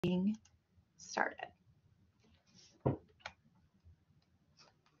getting started.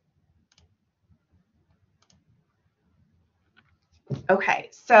 Okay,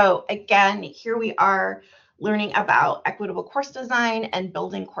 so again, here we are learning about equitable course design and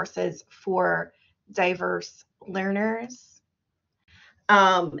building courses for diverse learners.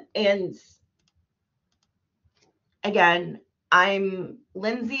 And again, I'm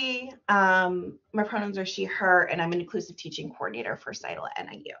Lindsay. My pronouns are she, her, and I'm an inclusive teaching coordinator for CITL at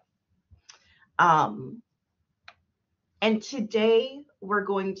NIU. And today we're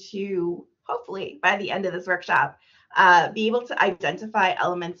going to, hopefully by the end of this workshop, be able to identify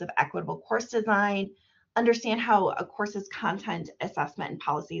elements of equitable course design, understand how a course's content, assessment, and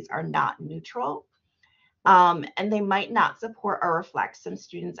policies are not neutral, and they might not support or reflect some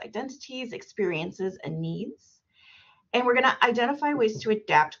students' identities, experiences, and needs. And we're going to identify ways to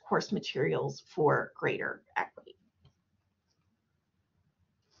adapt course materials for greater equity.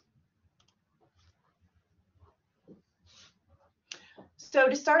 So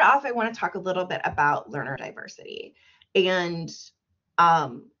to start off, I want to talk a little bit about learner diversity and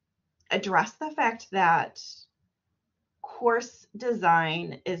address the fact that course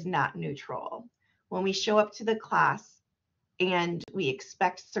design is not neutral. When we show up to the class and we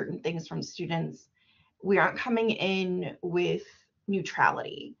expect certain things from students, we aren't coming in with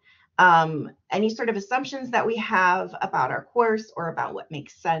neutrality. Any sort of assumptions that we have about our course or about what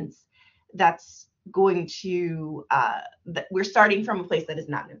makes sense, that's going to, we're starting from a place that is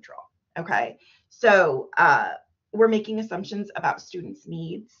not neutral, okay? So we're making assumptions about students'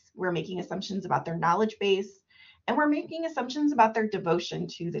 needs, we're making assumptions about their knowledge base, and we're making assumptions about their devotion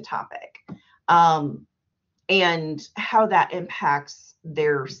to the topic, and how that impacts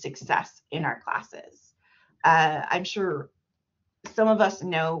their success in our classes. I'm sure some of us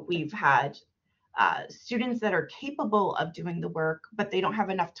know we've had students that are capable of doing the work, but they don't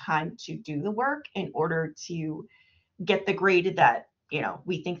have enough time to do the work in order to get the grade that, you know,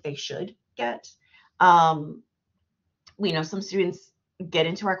 we think they should get. We know some students get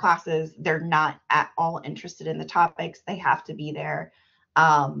into our classes, they're not at all interested in the topics, they have to be there,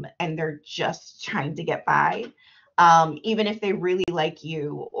 and they're just trying to get by. Even if they really like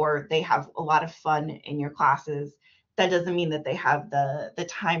you or they have a lot of fun in your classes, that doesn't mean that they have the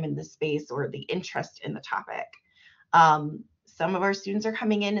time and the space or the interest in the topic. Some of our students are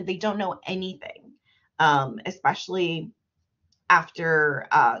coming in and they don't know anything, especially after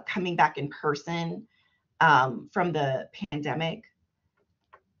coming back in person from the pandemic.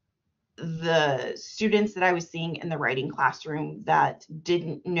 The students that I was seeing in the writing classroom that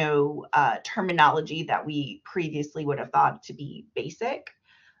didn't know terminology that we previously would have thought to be basic,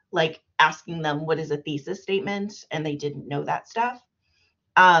 like asking them what is a thesis statement, and they didn't know that stuff.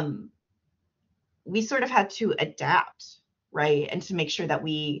 We sort of had to adapt, right? And to make sure that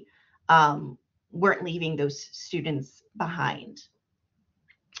we weren't leaving those students behind.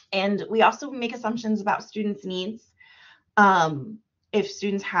 And we also make assumptions about students' needs. If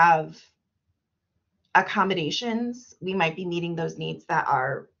students have accommodations, we might be meeting those needs that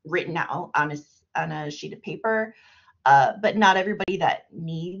are written out on a sheet of paper, but not everybody that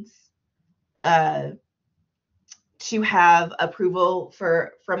needs to have approval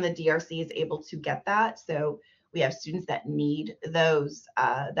from the DRC is able to get that. So we have students that need those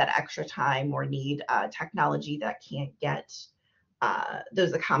that extra time or need technology that can't get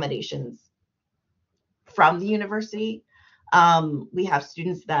those accommodations from the university. We have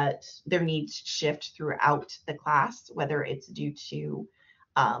students that their needs shift throughout the class, whether it's due to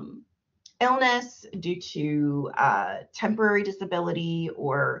illness, due to temporary disability,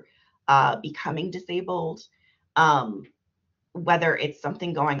 or becoming disabled, whether it's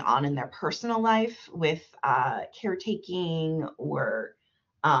something going on in their personal life with caretaking or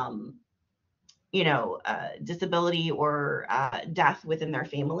disability or death within their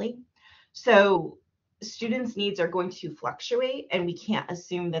family. So students' needs are going to fluctuate, and we can't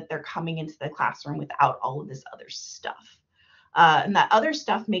assume that they're coming into the classroom without all of this other stuff. And that other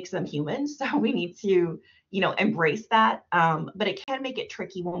stuff makes them human, so we need to, embrace that. But it can make it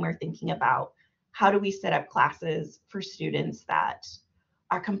tricky when we're thinking about how do we set up classes for students that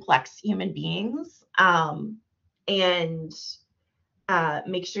are complex human beings, and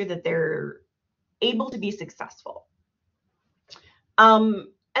make sure that they're able to be successful.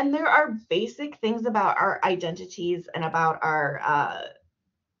 And there are basic things about our identities and about our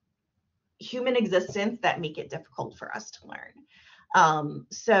human existence that make it difficult for us to learn.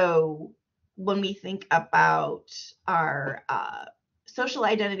 So when we think about our social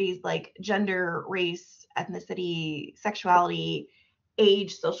identities like gender, race, ethnicity, sexuality,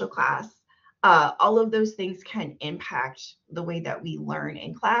 age, social class, all of those things can impact the way that we learn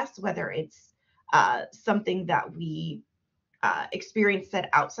in class, whether it's something that we experienced it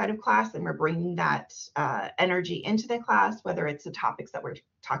outside of class and we're bringing that energy into the class, whether it's the topics that we're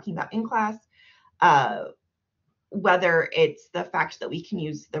talking about in class, whether it's the fact that we can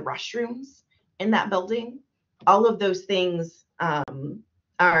use the restrooms in that building. All of those things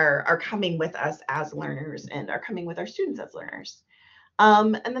are coming with us as learners and are coming with our students as learners.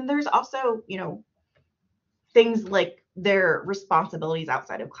 And then there's also, things like their responsibilities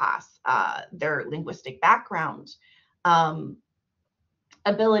outside of class, their linguistic background,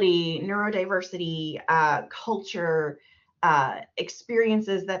 ability, neurodiversity, culture,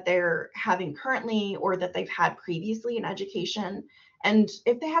 experiences that they're having currently or that they've had previously in education, and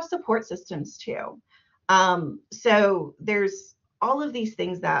if they have support systems too. So there's all of these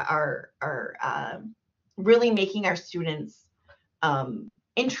things that are really making our students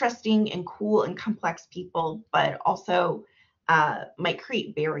interesting and cool and complex people, but also might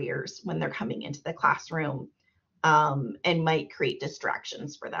create barriers when they're coming into the classroom, and might create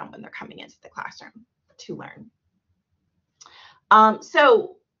distractions for them when they're coming into the classroom to learn.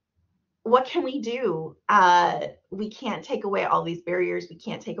 So what can we do? We can't take away all these barriers. We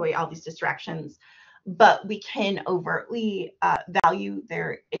can't take away all these distractions, but we can overtly value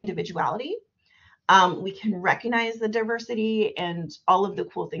their individuality. We can recognize the diversity and all of the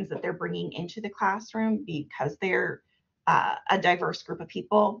cool things that they're bringing into the classroom because they're a diverse group of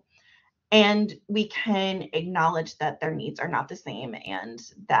people. And we can acknowledge that their needs are not the same and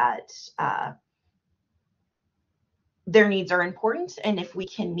that their needs are important. And if we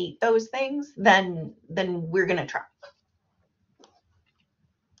can meet those things, then we're going to try.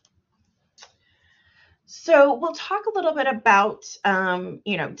 So we'll talk a little bit about,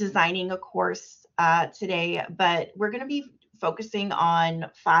 designing a course today, but we're going to be focusing on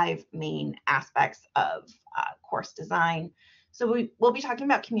 5 main aspects of course design. So we'll be talking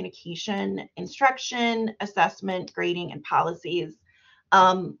about communication, instruction, assessment, grading, and policies.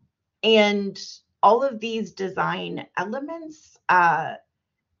 And all of these design elements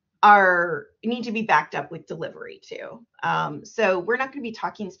need to be backed up with delivery too. So we're not going to be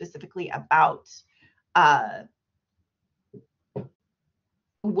talking specifically about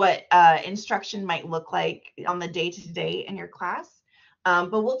what instruction might look like on the day-to-day in your class,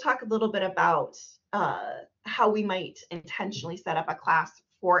 but we'll talk a little bit about how we might intentionally set up a class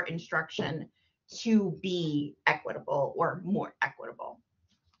for instruction to be equitable or more equitable.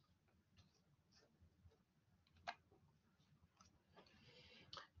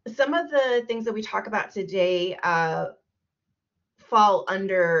 Some of the things that we talk about today fall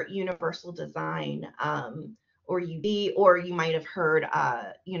under universal design, or UD, or you might have heard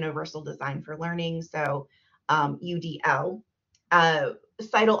Universal Design for Learning, so UDL.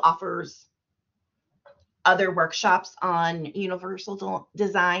 CITL offers other workshops on universal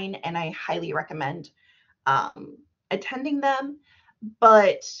design, and I highly recommend attending them.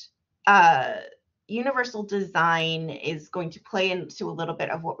 But universal design is going to play into a little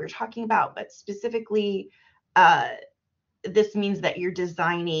bit of what we're talking about, but specifically, this means that you're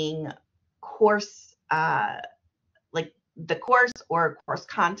designing course, like the course or course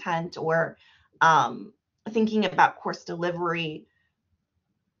content, or thinking about course delivery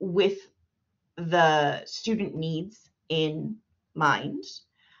with the student needs in mind.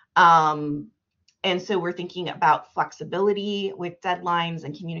 And so we're thinking about flexibility with deadlines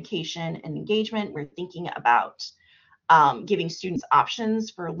and communication and engagement. We're thinking about giving students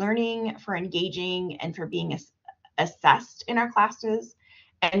options for learning, for engaging, and for being assessed in our classes.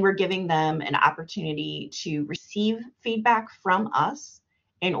 And we're giving them an opportunity to receive feedback from us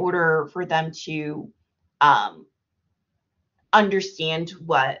in order for them to understand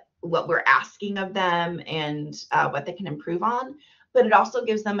what we're asking of them and what they can improve on. But it also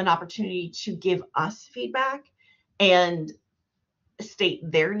gives them an opportunity to give us feedback and state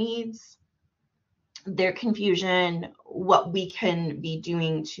their needs, their confusion, what we can be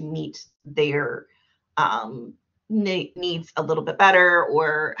doing to meet their needs a little bit better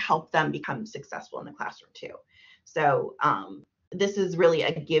or help them become successful in the classroom too. So this is really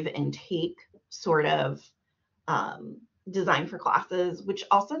a give and take sort of design for classes, which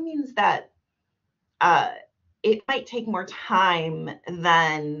also means that it might take more time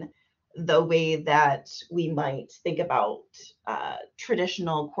than the way that we might think about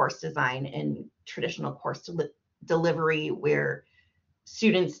traditional course design and traditional course delivery, where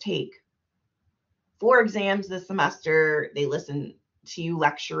students take 4 exams this semester, they listen to you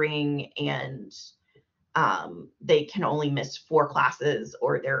lecturing, and they can only miss 4 classes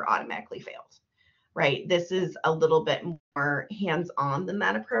or they're automatically failed. right? This is a little bit more hands-on than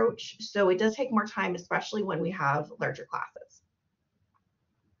that approach. So it does take more time, especially when we have larger classes.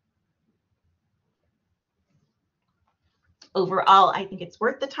 Overall, I think it's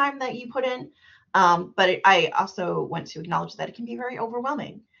worth the time that you put in, but I also want to acknowledge that it can be very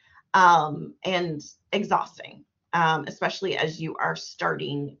overwhelming and exhausting, especially as you are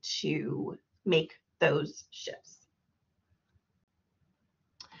starting to make those shifts.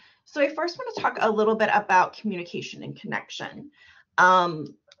 So I first want to talk a little bit about communication and connection. I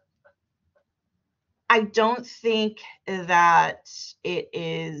don't think that it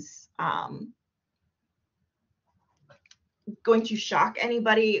is going to shock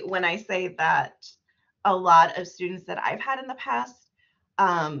anybody when I say that a lot of students that I've had in the past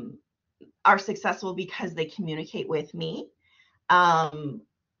are successful because they communicate with me.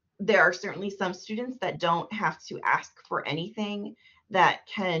 There are certainly some students that don't have to ask for anything, that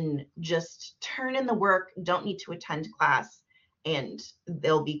can just turn in the work, don't need to attend class, and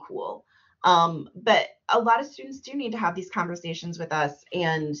they'll be cool. But a lot of students do need to have these conversations with us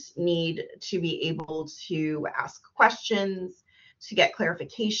and need to be able to ask questions, to get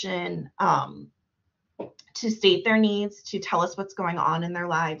clarification, to state their needs, to tell us what's going on in their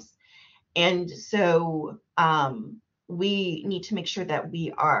lives. And so we need to make sure that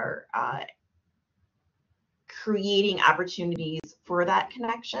we are creating opportunities for that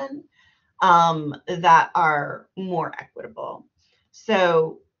connection that are more equitable.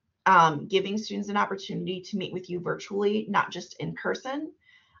 So giving students an opportunity to meet with you virtually, not just in person,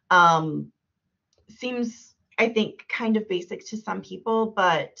 seems, I think, kind of basic to some people,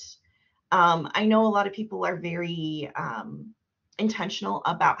 but I know a lot of people are very intentional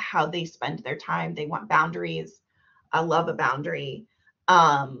about how they spend their time. They want boundaries. I love a boundary.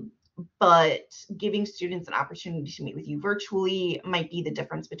 But giving students an opportunity to meet with you virtually might be the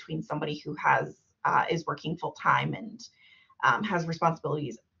difference between somebody who is working full time and has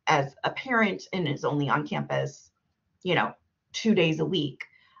responsibilities as a parent and is only on campus, 2 days a week,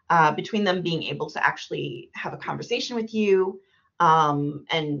 between them being able to actually have a conversation with you,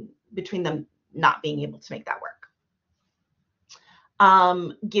 and between them not being able to make that work.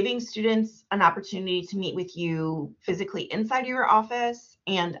 Giving students an opportunity to meet with you physically inside of your office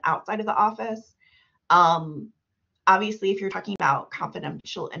and outside of the office. Obviously, if you're talking about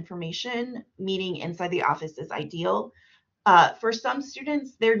confidential information, meeting inside the office is ideal. For some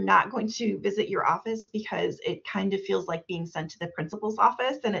students, they're not going to visit your office because it kind of feels like being sent to the principal's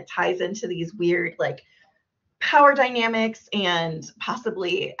office, and it ties into these weird like power dynamics and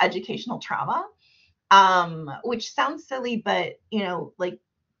possibly educational trauma. Which sounds silly, but like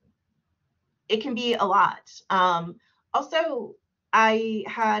it can be a lot. Also, I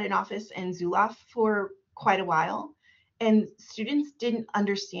had an office in Zulauf for quite a while, and students didn't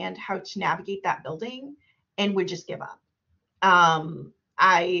understand how to navigate that building and would just give up.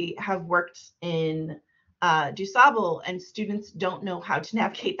 I have worked in DuSable, and students don't know how to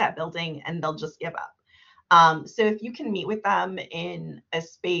navigate that building and they'll just give up. So if you can meet with them in a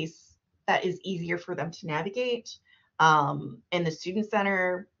space that is easier for them to navigate, in the student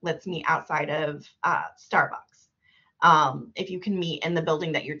center, let's meet outside of Starbucks. If you can meet in the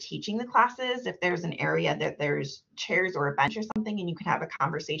building that you're teaching the classes, if there's an area that there's chairs or a bench or something, and you can have a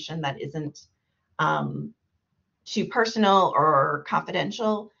conversation that isn't too personal or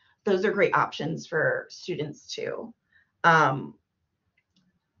confidential, those are great options for students too. That's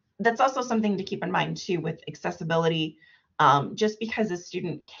also something to keep in mind too with accessibility. Just because a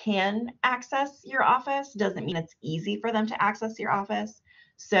student can access your office doesn't mean it's easy for them to access your office.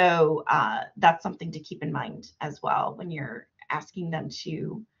 So that's something to keep in mind as well when you're asking them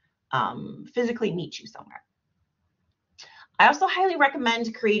to physically meet you somewhere. I also highly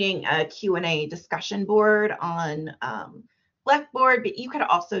recommend creating a Q&A discussion board on Blackboard, but you could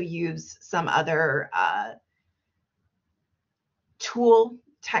also use some other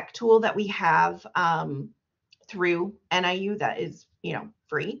tech tool that we have through NIU that is,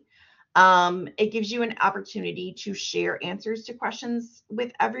 free. It gives you an opportunity to share answers to questions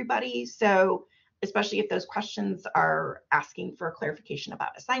with everybody. So especially if those questions are asking for clarification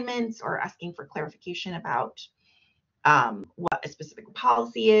about assignments or asking for clarification about what a specific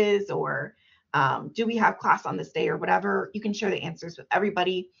policy is, or do we have class on this day or whatever, you can share the answers with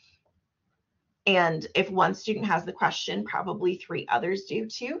everybody. And if one student has the question, probably 3 others do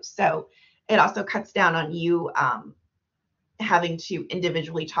too. So it also cuts down on you having to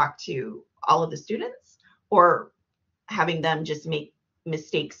individually talk to all of the students, or having them just make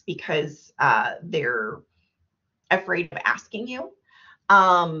mistakes because they're afraid of asking you.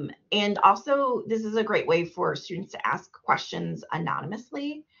 And also, this is a great way for students to ask questions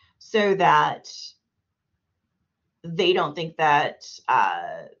anonymously, so that they don't think that,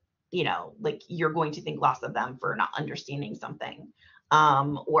 you know, like you're going to think less of them for not understanding something,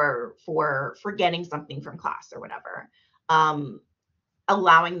 or for forgetting something from class or whatever.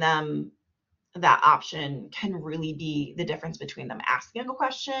 Allowing them that option can really be the difference between them asking a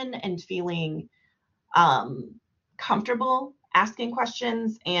question and feeling comfortable asking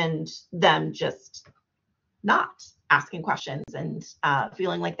questions, and them just not asking questions and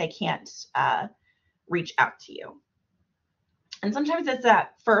feeling like they can't reach out to you. And sometimes it's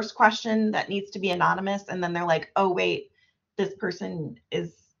that first question that needs to be anonymous, and then they're like, oh wait, this person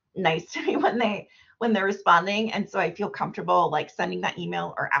is nice to me when they're responding, and so I feel comfortable like sending that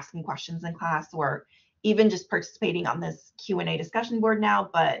email or asking questions in class, or even just participating on this Q&A discussion board now.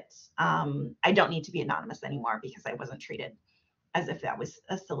 But I don't need to be anonymous anymore because I wasn't treated as if that was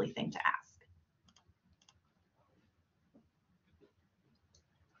a silly thing to ask.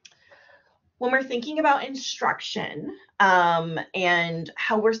 When we're thinking about instruction and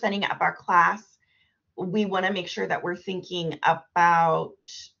how we're setting up our class, we want to make sure that we're thinking about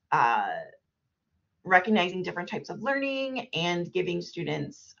recognizing different types of learning and giving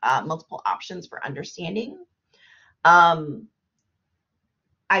students multiple options for understanding.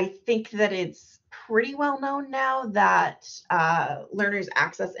 I think that it's pretty well known now that learners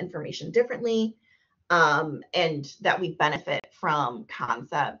access information differently, and that we benefit from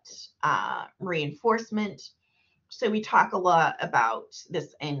concept reinforcement. So we talk a lot about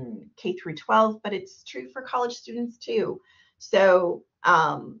this in K through 12, but it's true for college students too. So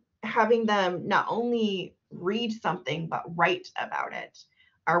having them not only read something, but write about it.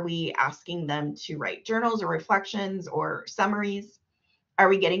 Are we asking them to write journals or reflections or summaries? Are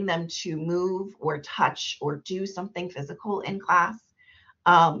we getting them to move or touch or do something physical in class?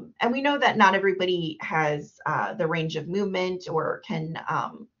 And we know that not everybody has the range of movement or can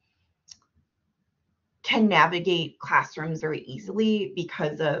navigate classrooms very easily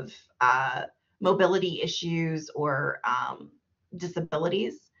because of mobility issues or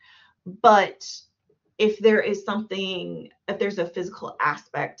disabilities. But if there is something, if there's a physical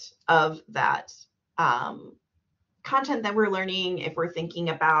aspect of that content that we're learning, if we're thinking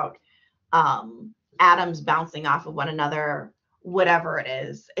about atoms bouncing off of one another, whatever it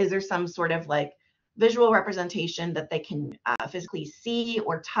is there some sort of like visual representation that they can physically see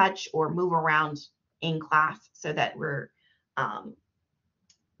or touch or move around in class, so that we're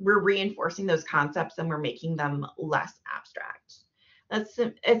reinforcing those concepts and we're making them less abstract.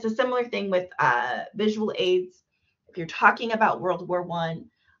 It's a similar thing with visual aids. If you're talking about World War I,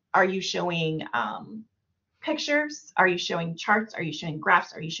 are you showing pictures? Are you showing charts? Are you showing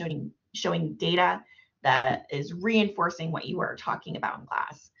graphs? Are you showing data that is reinforcing what you are talking about in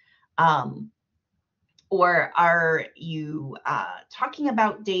class? Or are you talking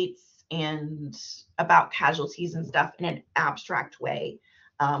about dates and about casualties and stuff in an abstract way,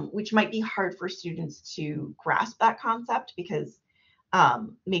 which might be hard for students to grasp that concept because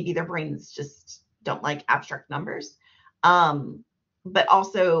maybe their brains just don't like abstract numbers. But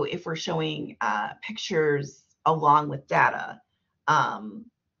also, if we're showing pictures along with data,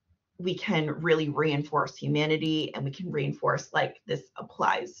 we can really reinforce humanity, and we can reinforce like this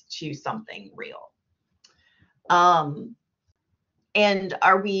applies to something real. And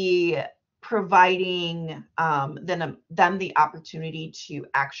are we providing them the opportunity to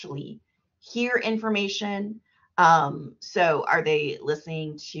actually hear information? So are they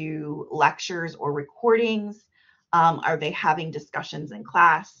listening to lectures or recordings? Are they having discussions in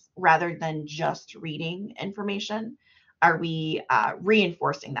class rather than just reading information? Are we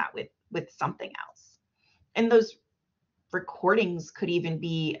reinforcing that with something else? And those recordings could even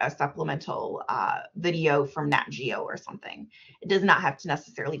be a supplemental video from Nat Geo or something. It does not have to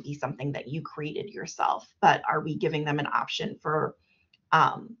necessarily be something that you created yourself, but are we giving them an option for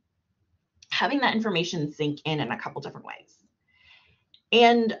having that information sink in a couple different ways?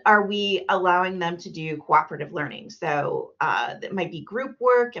 And are we allowing them to do cooperative learning? So that might be group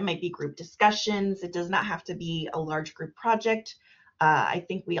work, it might be group discussions. It does not have to be a large group project. I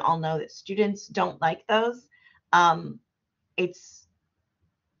think we all know that students don't like those. It's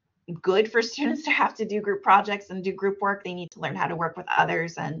good for students to have to do group projects and do group work. They need to learn how to work with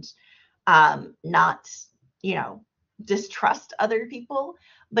others and not, distrust other people.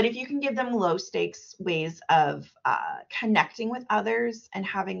 But if you can give them low stakes ways of connecting with others and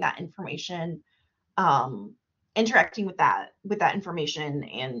having that information, interacting with that information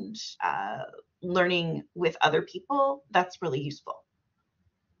and learning with other people, that's really useful.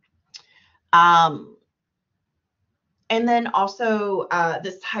 And then also,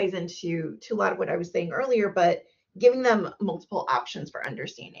 this ties into a lot of what I was saying earlier, but giving them multiple options for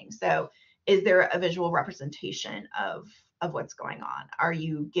understanding. So is there a visual representation of what's going on? Are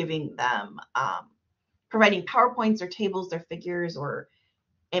you giving them providing PowerPoints or tables or figures or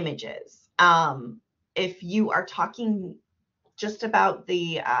images? If you are talking just about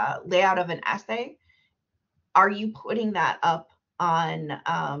the layout of an essay, are you putting that up on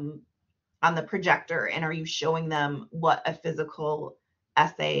the projector, and are you showing them what a physical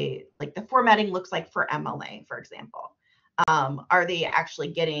essay, like the formatting, looks like for MLA, for example? Are they actually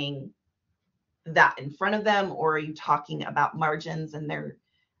getting that in front of them, or are you talking about margins and they're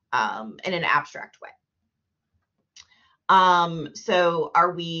in an abstract way? So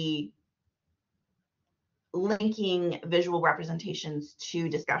are we linking visual representations to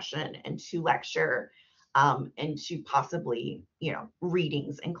discussion and to lecture, and to possibly,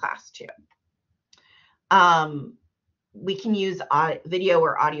 readings in class too? We can use video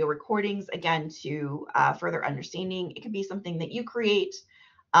or audio recordings, again, to further understanding. It could be something that you create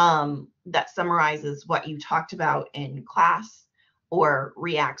that summarizes what you talked about in class or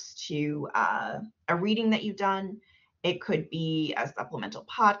reacts to a reading that you've done. It could be a supplemental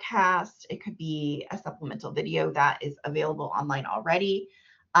podcast. It could be a supplemental video that is available online already.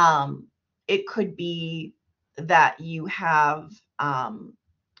 It could be that you have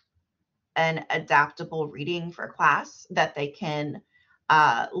an adaptable reading for class that they can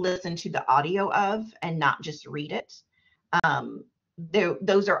listen to the audio of and not just read it.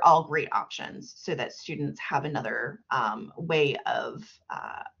 Those are all great options so that students have another way of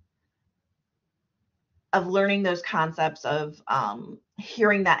learning those concepts, of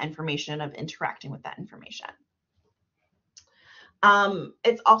hearing that information, of interacting with that information.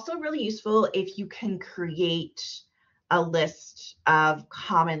 It's also really useful if you can create a list of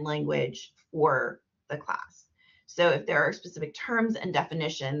common language for the class. So if there are specific terms and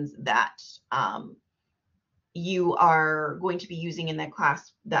definitions that you are going to be using in that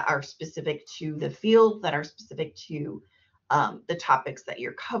class that are specific to the field, that are specific to the topics that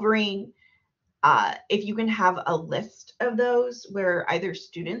you're covering, if you can have a list of those where either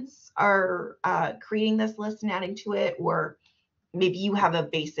students are creating this list and adding to it, or maybe you have a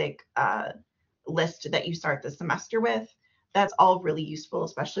basic list that you start the semester with, that's all really useful,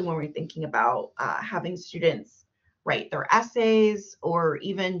 especially when we're thinking about having students write their essays or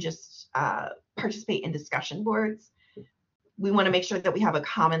even just participate in discussion boards. We want to make sure that we have a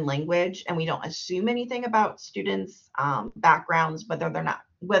common language and we don't assume anything about students' backgrounds, whether or not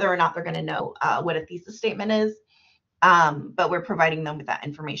they're going to know what a thesis statement is. But we're providing them with that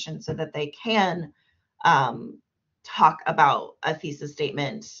information so that they can talk about a thesis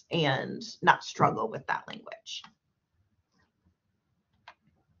statement and not struggle with that language.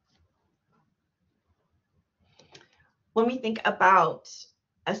 When we think about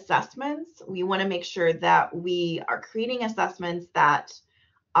assessments, we want to make sure that we are creating assessments that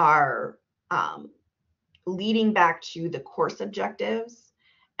are leading back to the course objectives,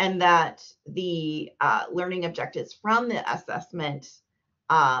 and that the learning objectives from the assessment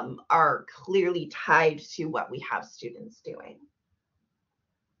are clearly tied to what we have students doing.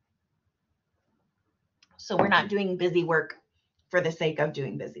 So we're not doing busy work for the sake of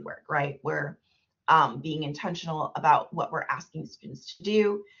doing busy work, right? We're being intentional about what we're asking students to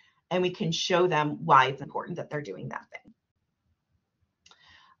do, and we can show them why it's important that they're doing that thing.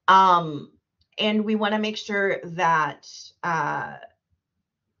 And we want to make sure that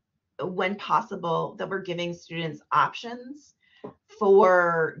when possible, that we're giving students options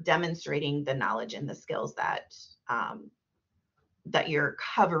for demonstrating the knowledge and the skills that that you're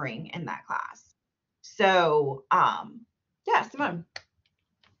covering in that class. So yeah, Simone.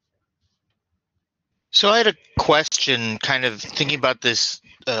 So I had a question, kind of thinking about this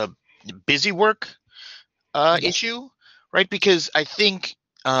busy work issue, right? Because I think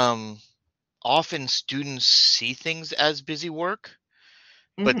often students see things as busy work,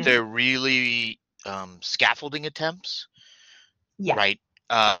 but they're really scaffolding attempts, right?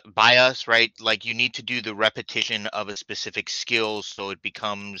 By us, right? Like you need to do the repetition of a specific skill so it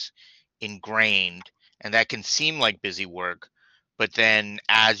becomes ingrained, and that can seem like busy work. But then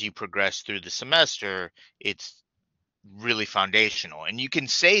as you progress through the semester, it's really foundational. And you can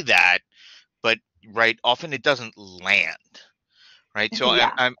say that, but right, often it doesn't land, right? So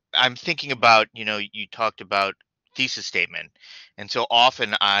I'm thinking about, you talked about thesis statement. And so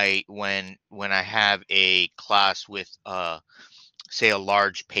often when I have a class with say a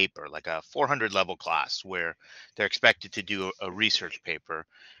large paper, like a 400 level class where they're expected to do a research paper,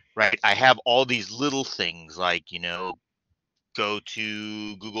 right? I have all these little things like, go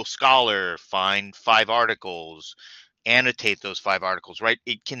to Google Scholar, find 5 articles, annotate those 5 articles, right?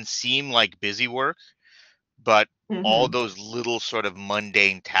 It can seem like busy work, but all those little sort of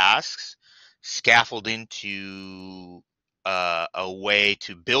mundane tasks scaffold into a way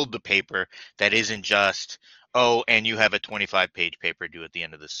to build the paper that isn't just, oh, and you have a 25-page paper due at the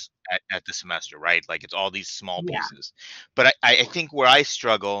end of this at the semester, right? Like it's all these small Yeah. pieces. But I think where I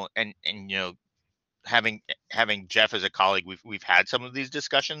struggle, and having Jeff as a colleague, we've had some of these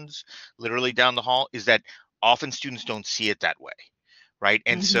discussions literally down the hall, is that often students don't see it that way, right?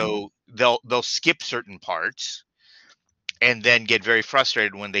 And Hmm. so they'll skip certain parts and then get very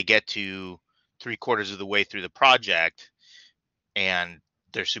frustrated when they get to three-quarters of the way through the project and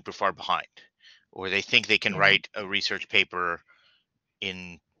they're super far behind, or they think they can Yeah. write a research paper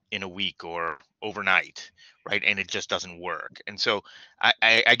in a week or overnight, right? And it just doesn't work. And so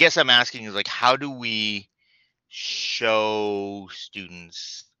I guess I'm asking is like, how do we show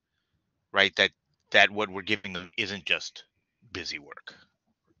students, right, that what we're giving them isn't just busy work?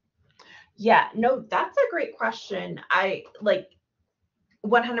 Yeah, no, that's a great question. I like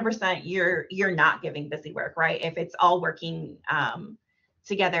 100% you're not giving busy work, right? If it's all working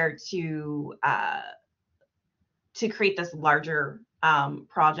together to create this larger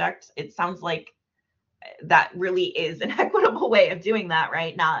project, it sounds like that really is an equitable way of doing that,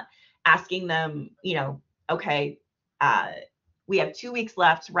 right? Not asking them, okay, uh, we have 2 weeks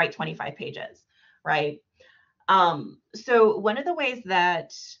left to write 25 pages, right? So one of the ways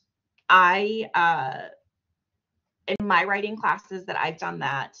that I in my writing classes that I've done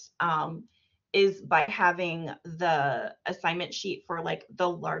that is by having the assignment sheet for like the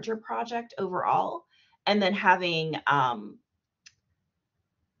larger project overall, and then having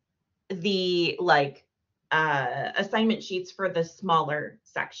the like assignment sheets for the smaller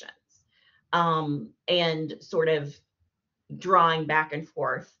sections, and sort of drawing back and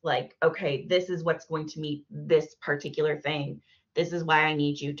forth like, okay, this is what's going to meet this particular thing. This is why I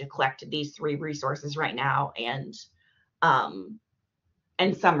need you to collect these 3 resources right now um,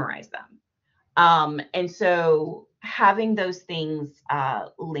 and summarize them. And so having those things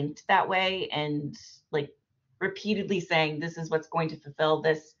linked that way and like repeatedly saying this is what's going to fulfill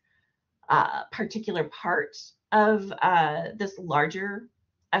this particular part of this larger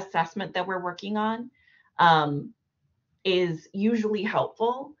assessment that we're working on um, is usually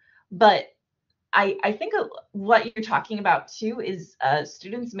helpful. But I think what you're talking about too is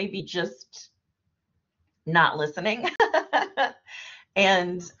students maybe just not listening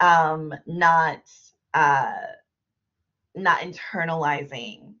and uh, not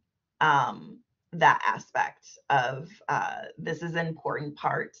internalizing that aspect of this is an important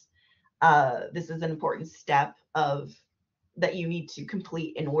part. This is an important step of that you need to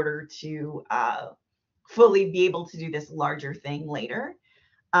complete in order to fully be able to do this larger thing later.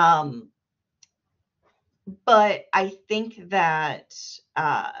 Um, but I think that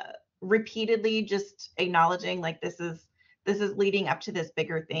repeatedly just acknowledging like this is leading up to this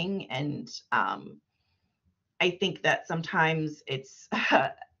bigger thing, and I think that sometimes it's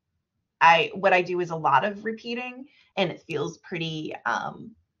I what I do is a lot of repeating, and it feels pretty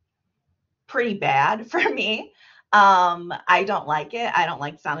bad for me. I don't like it. I don't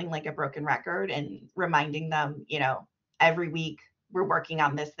like sounding like a broken record and reminding them, every week we're working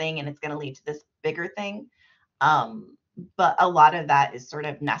on this thing and it's going to lead to this bigger thing. But a lot of that is sort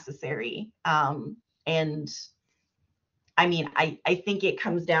of necessary. And I mean, I think it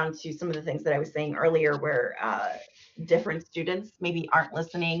comes down to some of the things that I was saying earlier, where different students maybe aren't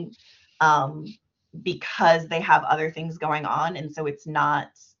listening because they have other things going on. And so it's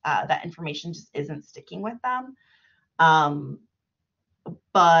not, that information just isn't sticking with them. Um,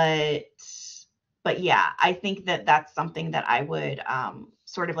 but yeah, I think that that's something that I would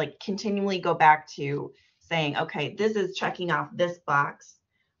sort of like continually go back to, saying, okay, this is checking off this box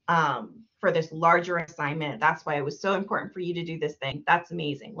for this larger assignment. That's why it was so important for you to do this thing. That's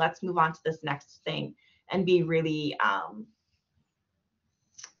amazing. Let's move on to this next thing, and be really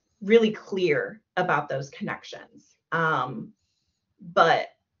really clear about those connections. But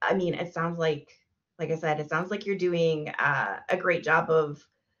I mean, it sounds like I said, it sounds like you're doing a great job of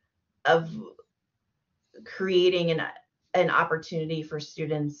creating an opportunity for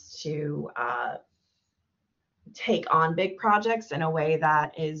students to take on big projects in a way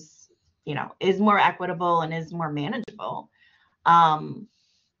that is more equitable and is more manageable. Um,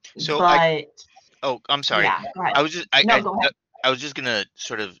 So but I'm sorry. yeah, go ahead. I was just No, go ahead. I was just gonna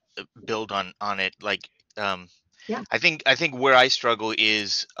sort of build on it. Like, um, Yeah, I think where I struggle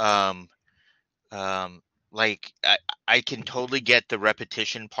is, um, like I can totally get the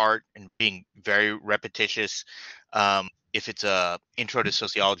repetition part and being very repetitious. If it's a intro to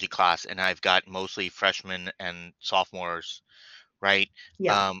sociology class and I've got mostly freshmen and sophomores, right?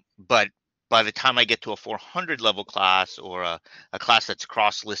 yeah, But by the time I get to a 400 level class, or a class that's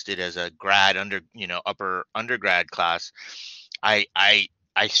cross listed as a grad under, upper undergrad class, I I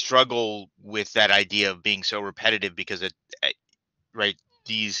I struggle with that idea of being so repetitive, because right,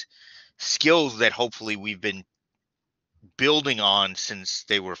 these skills that hopefully we've been building on since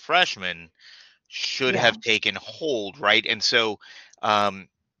they were freshmen should Yeah. have taken hold, right? And so, um,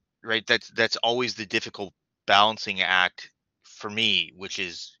 right, that's always the difficult balancing act for me, which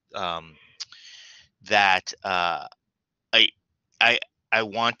is, that I I I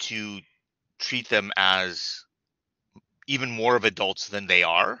want to treat them as even more of adults than they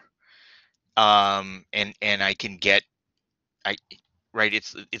are, and I can get, I right,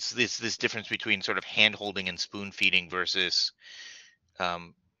 it's this difference between sort of hand holding and spoon feeding versus,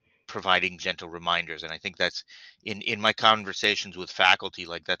 um, providing gentle reminders. And I think that's, in my conversations with faculty,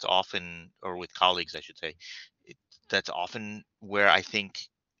 like that's often, or with colleagues, I should say, it, that's often where I think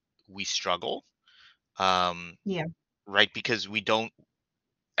we struggle, um, Yeah. right? Because we don't,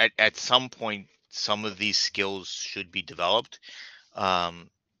 at some point, some of these skills should be developed, um,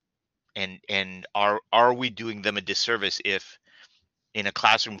 and are we doing them a disservice if, in a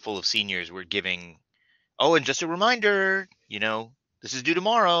classroom full of seniors, we're giving, oh, and just a reminder, this is due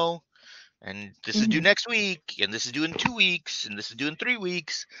tomorrow, and this is due Hmm. next week, and this is due in 2 weeks, and this is due in 3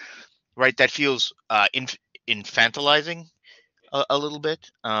 weeks, right? That feels, infantilizing a little bit.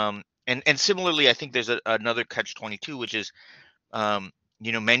 And similarly, I think there's another catch 22, which is, um,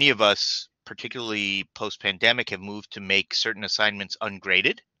 many of us, particularly post pandemic, have moved to make certain assignments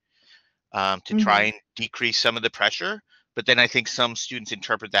ungraded, to try Hmm. and decrease some of the pressure. But then I think some students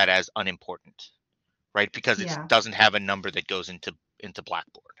interpret that as unimportant, right? Because it Yeah. doesn't have a number that goes into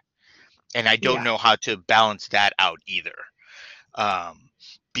Blackboard. And I don't Yeah. know how to balance that out either, um,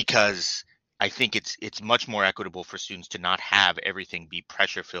 because I think it's much more equitable for students to not have everything be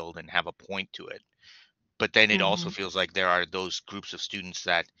pressure filled and have a point to it. But then it also Hmm. feels like there are those groups of students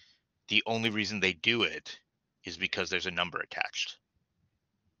that the only reason they do it is because there's a number attached.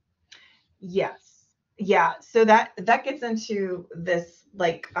 Yes. Yeah. So that gets into this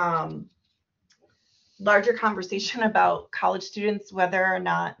like larger conversation about college students, whether or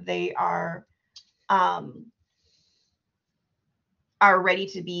not they um, are ready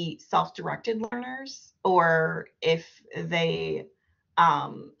to be self-directed learners, or if they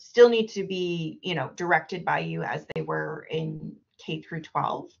still need to be, directed by you as they were in K through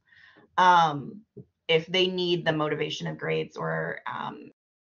 12. Um, if they need the motivation of grades, or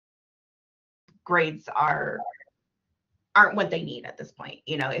grades aren't what they need at this point.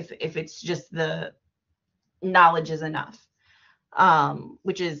 If it's just the knowledge is enough,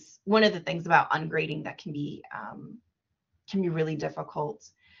 which is one of the things about ungrading that can be really difficult.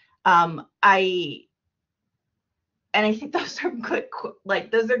 I and I think those are good, like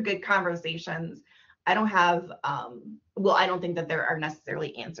those are good conversations. I don't have, well, I don't think that there are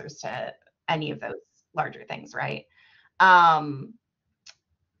necessarily answers to any of those larger things, right? Um,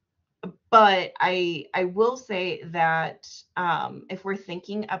 but I will say that if we're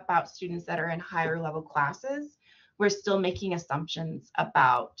thinking about students that are in higher level classes, we're still making assumptions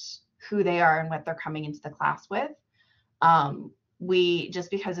about who they are and what they're coming into the class with. We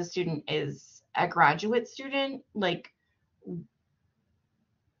just because a student is a graduate student, like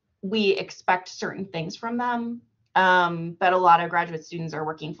we expect certain things from them. But a lot of graduate students are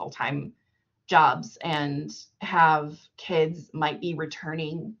working full-time jobs and have kids, might be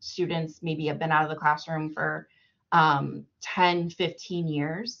returning students, maybe have been out of the classroom for 10, 15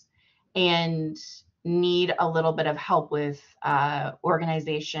 years, and need a little bit of help with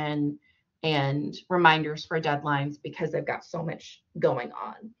organization and reminders for deadlines because they've got so much going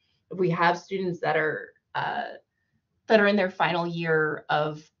on. If we have students that are in their final year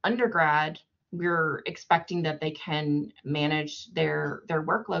of undergrad, we're expecting that they can manage their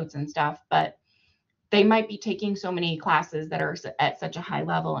workloads and stuff, but they might be taking so many classes that are at such a high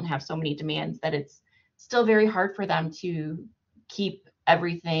level and have so many demands that it's still very hard for them to keep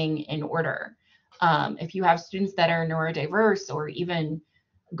everything in order. If you have students that are neurodiverse, or even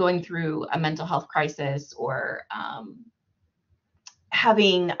going through a mental health crisis, or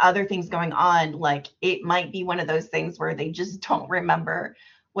having other things going on, like it might be one of those things where they just don't remember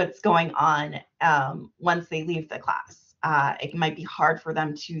what's going on once they leave the class. It might be hard for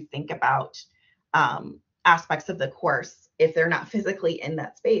them to think about aspects of the course if they're not physically in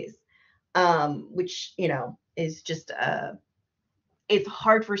that space, which is just it's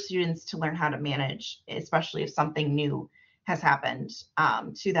hard for students to learn how to manage, especially if something new has happened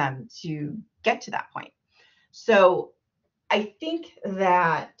to them to get to that point. So I think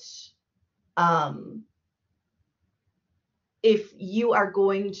that um, if you are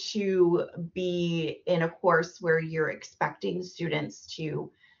going to be in a course where you're expecting students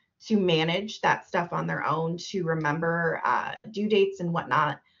to manage that stuff on their own, to remember due dates and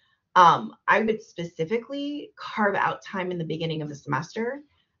whatnot, I would specifically carve out time in the beginning of the semester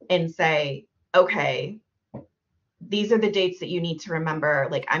and say, okay, these are the dates that you need to remember.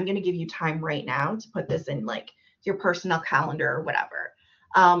 Like, I'm going to give you time right now to put this in like your personal calendar or whatever.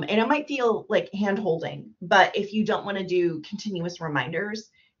 And it might feel like hand holding, but if you don't want to do continuous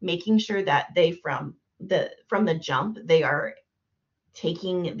reminders, making sure that they from the jump, they are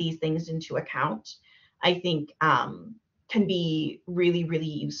taking these things into account, I think can be really, really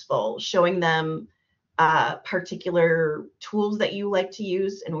useful. Showing them particular tools that you like to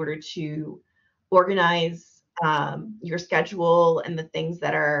use in order to organize your schedule and the things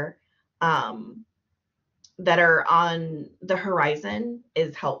um, that are on the horizon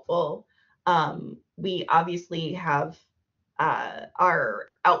is helpful. We obviously have our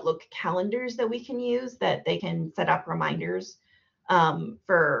Outlook calendars that we can use, that they can set up reminders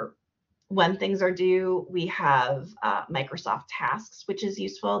for when things are due. We have Microsoft Tasks, which is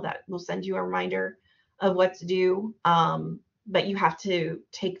useful, that will send you a reminder of what's due. But you have to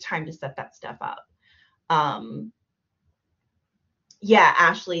take time to set that stuff up. Yeah,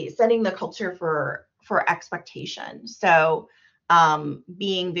 Ashley, setting the culture for expectation. So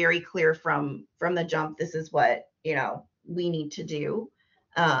being very clear from the jump, this is what we need to do.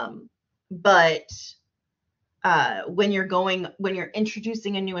 But when you're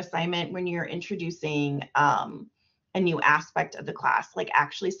introducing a new assignment, when you're introducing a new aspect of the class, like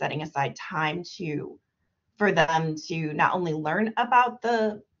actually setting aside time for them to not only learn about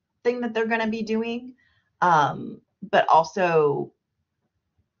the thing that they're going to be doing, but also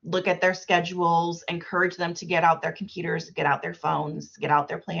look at their schedules, encourage them to get out their computers, get out their phones, get out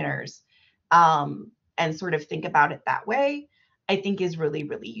their planners, and sort of think about it that way, I think is really,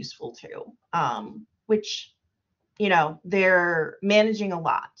 really useful too. Which, they're managing a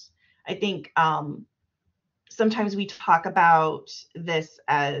lot. I think sometimes we talk about this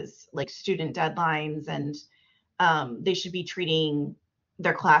as like student deadlines, and they should be treating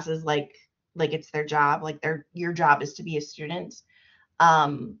their classes like it's their job, like your job is to be a student.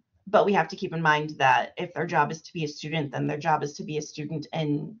 But we have to keep in mind that if their job is to be a student, then their job is to be a student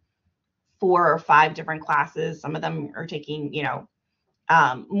in 4 or 5 different classes. Some of them are taking,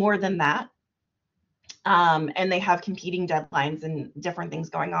 more than that. And they have competing deadlines and different things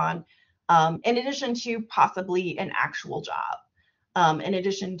going on, in addition to possibly an actual job, in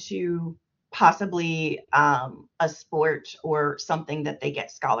addition to possibly a sport or something that they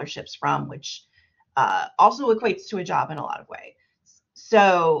get scholarships from, which also equates to a job in a lot of ways.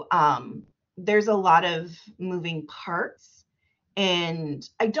 So there's a lot of moving parts, and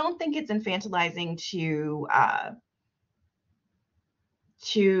I don't think it's infantilizing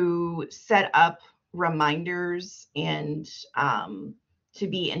to set up reminders and to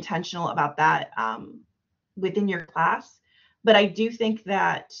be intentional about that within your class. But I do think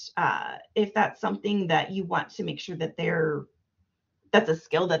that if that's something that you want to make sure that that's a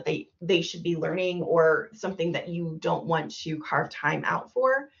skill that they should be learning, or something that you don't want to carve time out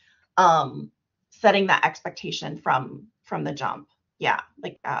for, setting that expectation from the jump. Yeah,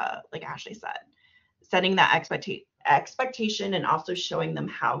 like Ashley said, setting that expectation and also showing them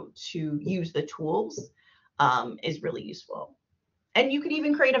how to use the tools is really useful. And you could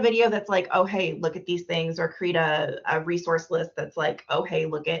even create a video that's like, oh, hey, look at these things, or create a resource list that's like, oh, hey,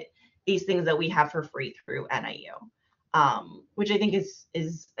 look at these things that we have for free through NIU, which I think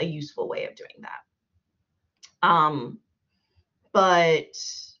is a useful way of doing that. But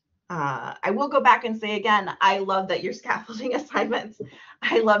I will go back and say again, I love that you're scaffolding assignments.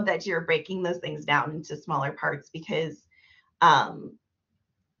 I love that you're breaking those things down into smaller parts, because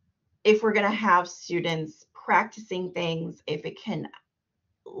if we're going to have students practicing things, if it can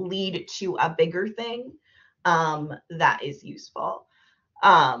lead to a bigger thing, that is useful.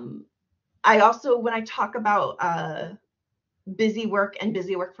 I also, when I talk about busy work and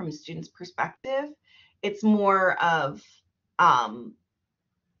busy work from a student's perspective, it's more of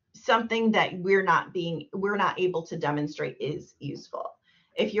something that we're not able to demonstrate is useful.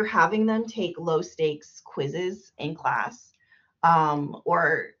 If you're having them take low stakes quizzes in class,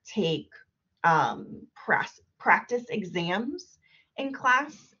 or take practice exams in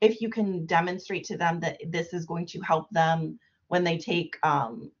class, if you can demonstrate to them that this is going to help them when they take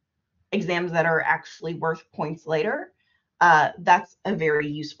exams that are actually worth points later, that's a very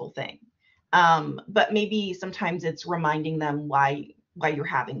useful thing. But maybe sometimes it's reminding them why you're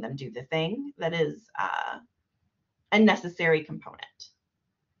having them do the thing that is a necessary component.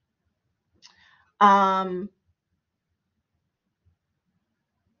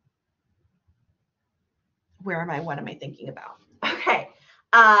 where am I? What am I thinking about? Okay.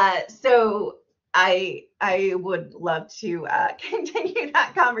 So I would love to continue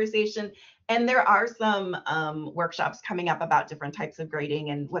that conversation. And there are some workshops coming up about different types of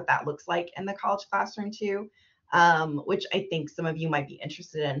grading and what that looks like in the college classroom too, which I think some of you might be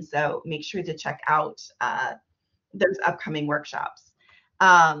interested in. So make sure to check out those upcoming workshops.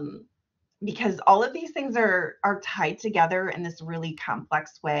 Because all of these things are tied together in this really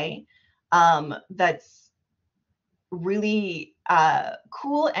complex way, that's really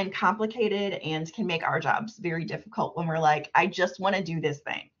cool and complicated and can make our jobs very difficult when we're like, I just want to do this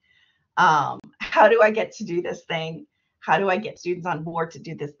thing. How do I get to do this thing? How do I get students on board to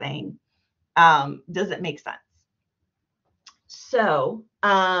do this thing? Does it make sense? So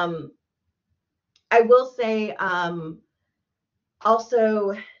I will say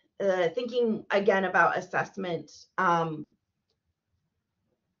also thinking again about assessment,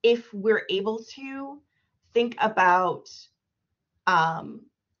 if we're able to think about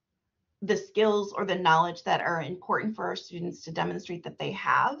the skills or the knowledge that are important for our students to demonstrate that they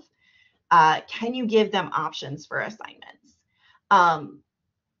have, can you give them options for assignments?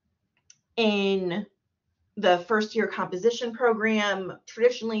 In the first year composition program,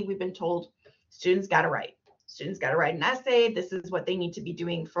 traditionally we've been told students got to write. Students got to write an essay. This is what they need to be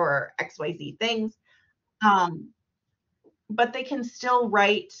doing for XYZ things. But they can still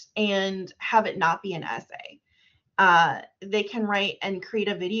write and have it not be an essay. They can write and create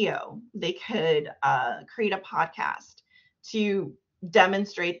a video. They could create a podcast to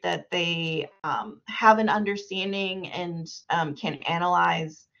demonstrate that they have an understanding and can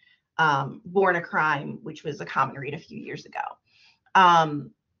analyze Born a Crime, which was a common read a few years ago.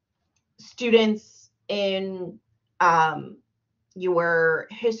 Students in your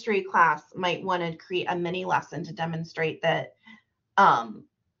history class might want to create a mini lesson to demonstrate that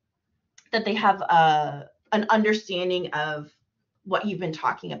that they have an understanding of what you've been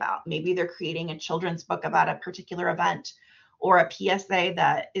talking about. Maybe they're creating a children's book about a particular event, or a PSA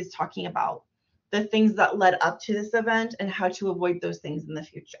that is talking about the things that led up to this event and how to avoid those things in the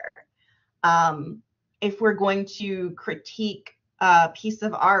future. If we're going to critique a piece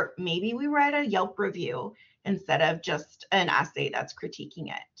of art, maybe we write a Yelp review instead of just an essay that's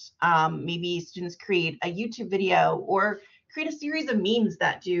critiquing it. Maybe students create a YouTube video or create a series of memes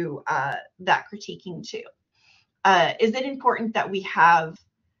that do that critiquing too. Is it important that we have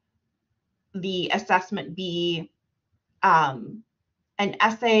the assessment be an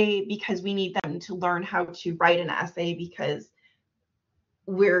essay because we need them to learn how to write an essay because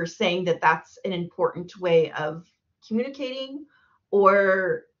we're saying that that's an important way of communicating?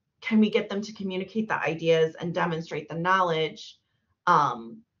 Or can we get them to communicate the ideas and demonstrate the knowledge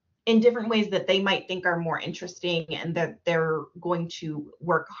in different ways that they might think are more interesting and that they're going to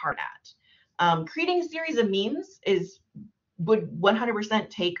work hard at? Creating a series of memes would 100%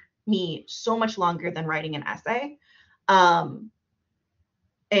 take me so much longer than writing an essay,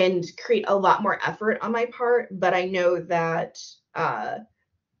 and create a lot more effort on my part. But I know that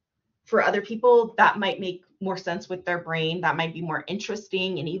for other people, that might make more sense with their brain. That might be more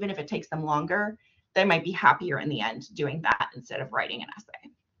interesting. And even if it takes them longer, they might be happier in the end doing that instead of writing an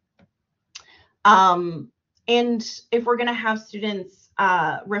essay. And if we're going to have students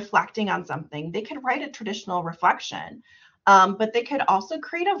reflecting on something, they could write a traditional reflection, but they could also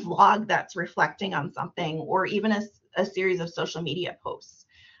create a vlog that's reflecting on something, or even a series of social media posts.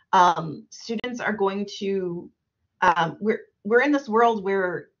 Students are going to, we're in this world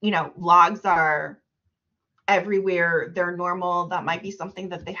where, vlogs are everywhere. They're normal. That might be something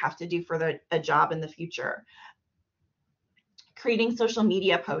that they have to do for a job in the future. Creating social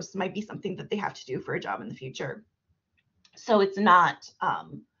media posts might be something that they have to do for a job in the future. So it's not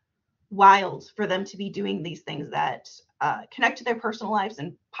wild for them to be doing these things that connect to their personal lives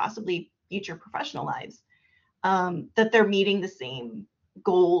and possibly future professional lives, that they're meeting the same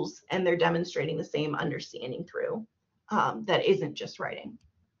goals and they're demonstrating the same understanding through, that isn't just writing.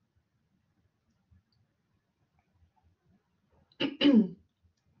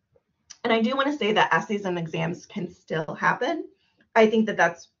 And I do want to say that essays and exams can still happen. I think that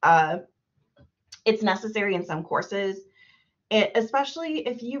that's it's necessary in some courses, especially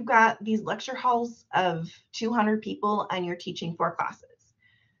if you've got these lecture halls of 200 people and you're teaching 4 classes.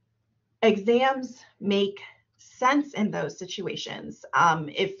 Exams make sense in those situations,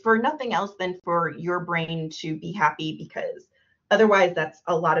 if for nothing else than for your brain to be happy, because otherwise that's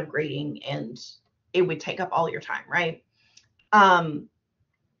a lot of grading and it would take up all your time, right?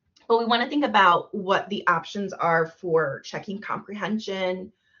 But we want to think about what the options are for checking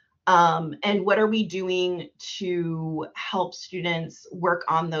comprehension, And what are we doing to help students work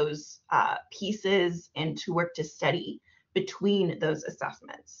on those pieces and to work to study between those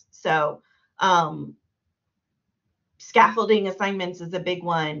assessments? So scaffolding assignments is a big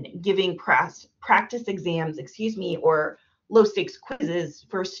one. Giving practice exams, or low stakes quizzes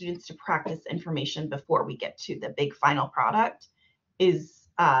for students to practice information before we get to the big final product is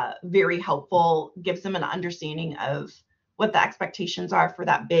very helpful. Gives them an understanding of what the expectations are for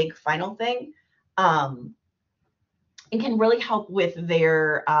that big final thing. And can really help with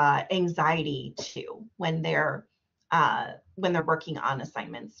their anxiety too when they're working on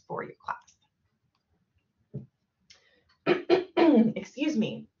assignments for your class. Excuse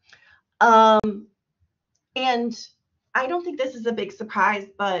me. And I don't think this is a big surprise,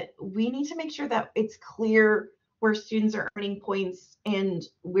 but we need to make sure that it's clear where students are earning points and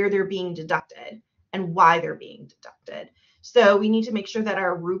where they're being deducted and why they're being deducted. So we need to make sure that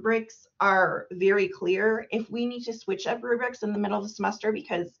our rubrics are very clear. If we need to switch up rubrics in the middle of the semester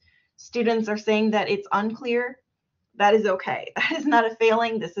because students are saying that it's unclear, that is okay. That is not a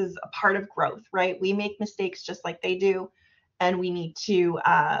failing. This is a part of growth, right? We make mistakes just like they do, and we need to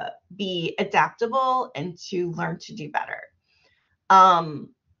be adaptable and to learn to do better.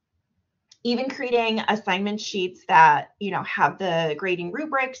 Even creating assignment sheets that have the grading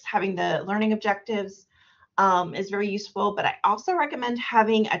rubrics, having the learning objectives is very useful. But I also recommend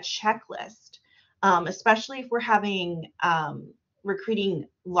having a checklist, especially if we're creating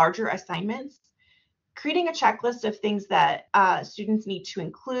larger assignments. Creating a checklist of things that students need to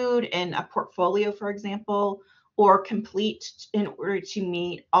include in a portfolio, for example, or complete in order to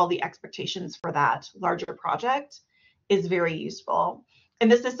meet all the expectations for that larger project is very useful.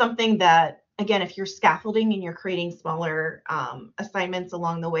 And this is something that, again, if you're scaffolding and you're creating smaller assignments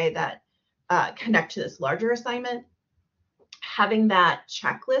along the way that connect to this larger assignment, having that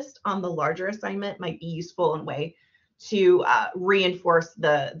checklist on the larger assignment might be useful in a way to reinforce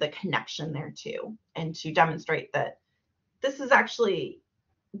the connection there too, and to demonstrate that this is actually,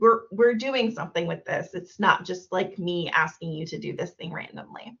 we're doing something with this. It's not just like me asking you to do this thing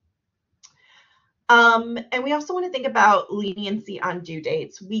randomly. And we also want to think about leniency on due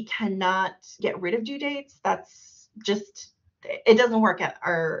dates. We cannot get rid of due dates. That's just, it doesn't work at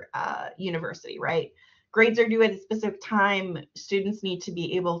our university, right? Grades are due at a specific time. Students need to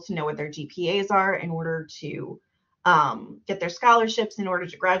be able to know what their GPAs are in order to get their scholarships, in order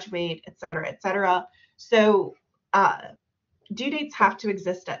to graduate, et cetera, et cetera. So due dates have to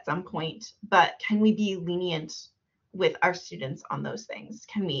exist at some point, but can we be lenient with our students on those things?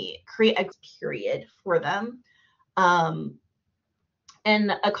 Can we create a period for them? And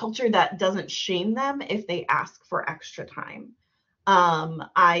a culture that doesn't shame them if they ask for extra time.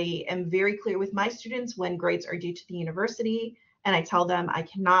 I am very clear with my students when grades are due to the university, and I tell them I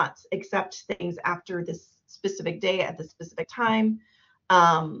cannot accept things after this specific day at this specific time,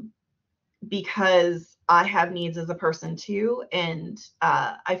 because I have needs as a person too. And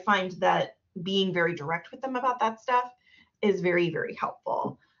I find that being very direct with them about that stuff is very, very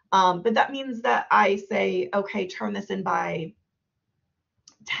helpful. But that means that I say, okay, turn this in by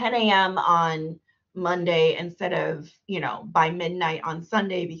 10 a.m. on Monday instead of, by midnight on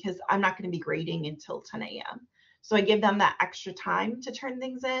Sunday, because I'm not going to be grading until 10 a.m. So I give them that extra time to turn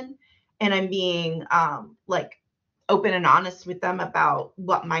things in, and I'm being open and honest with them about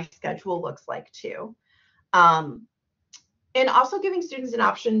what my schedule looks like too. And also giving students an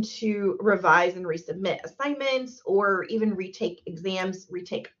option to revise and resubmit assignments, or even retake exams,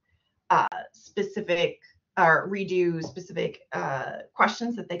 retake specific or redo specific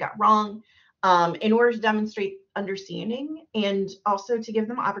questions that they got wrong, in order to demonstrate understanding, and also to give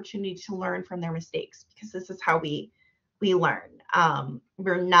them opportunity to learn from their mistakes, because this is how we learn.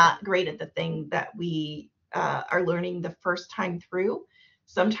 We're not great at the thing that we are learning the first time through.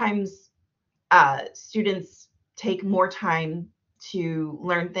 Sometimes students take more time to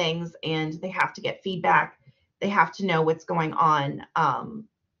learn things, and they have to get feedback. They have to know what's going on,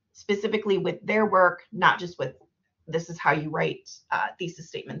 specifically with their work, not just with this is how you write thesis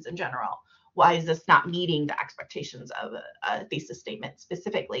statements in general. Why is this not meeting the expectations of a thesis statement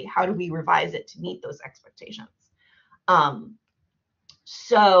specifically? How do we revise it to meet those expectations?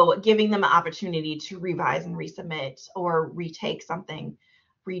 So giving them an opportunity to revise and resubmit, or retake something,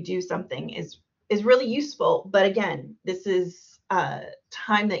 redo something is really useful. But again, this is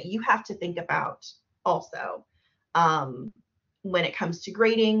time that you have to think about also. When it comes to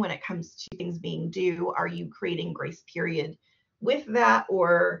grading, when it comes to things being due, are you creating grace period with that,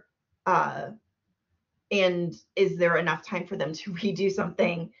 or and is there enough time for them to redo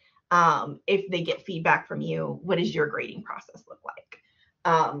something? If they get feedback from you, what does your grading process look like?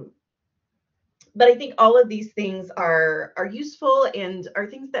 But I think all of these things are useful and are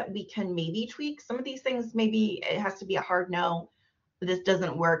things that we can maybe tweak. Some of these things, maybe it has to be a hard no. This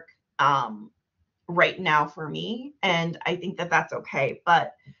doesn't work right now for me, and I think that that's okay.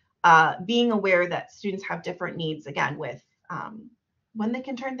 But being aware that students have different needs, again, with when they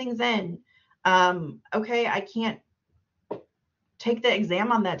can turn things in. Okay, I can't take the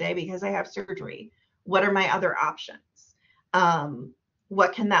exam on that day because I have surgery. What are my other options?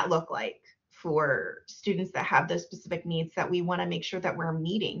 What can that look like for students that have those specific needs that we want to make sure that we're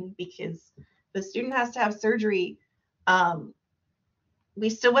meeting? Because the student has to have surgery. We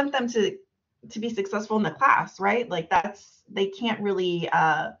still want them to be successful in the class, right? Like they can't really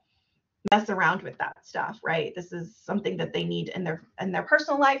mess around with that stuff, right? This is something that they need in their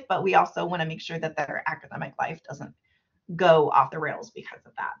personal life, but we also want to make sure that their academic life doesn't go off the rails because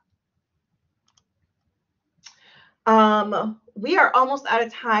of that. We are almost out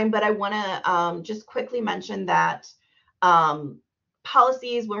of time, but I want to just quickly mention that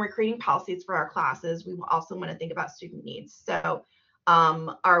policies, when we're creating policies for our classes, we also want to think about student needs. So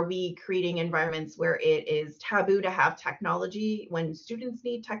are we creating environments where it is taboo to have technology when students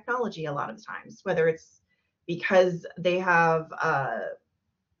need technology a lot of times, whether it's because they have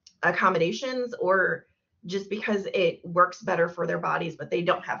accommodations or just because it works better for their bodies, but they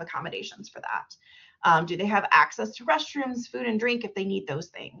don't have accommodations for that? Do they have access to restrooms, food and drink if they need those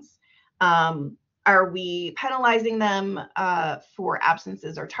things? Are we penalizing them for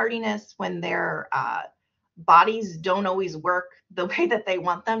absences or tardiness when their bodies don't always work the way that they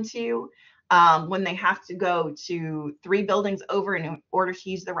want them to, when they have to go to 3 buildings over in order to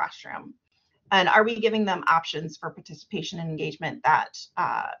use the restroom? And are we giving them options for participation and engagement that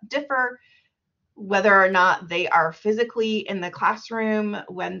differ, whether or not they are physically in the classroom,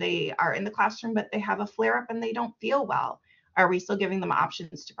 when they are in the classroom, but they have a flare up and they don't feel well? Are we still giving them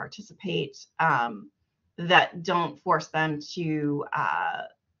options to participate that don't force them to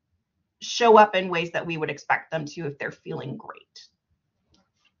show up in ways that we would expect them to if they're feeling great?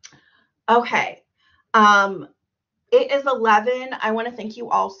 Okay. It is 11. I want to thank you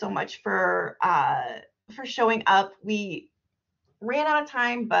all so much for showing up. We ran out of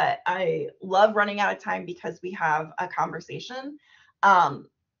time, but I love running out of time because we have a conversation.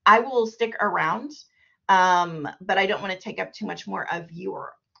 I will stick around, but I don't want to take up too much more of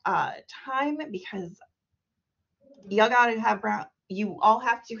your time because you all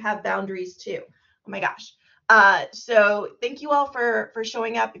have to have boundaries too. Oh my gosh. So thank you all for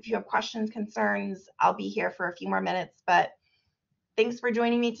showing up. If you have questions, concerns, I'll be here for a few more minutes, but thanks for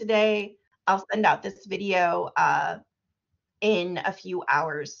joining me today. I'll send out this video in a few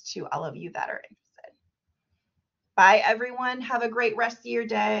hours to all of you that are interested. Bye, everyone. Have a great rest of your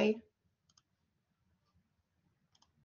day.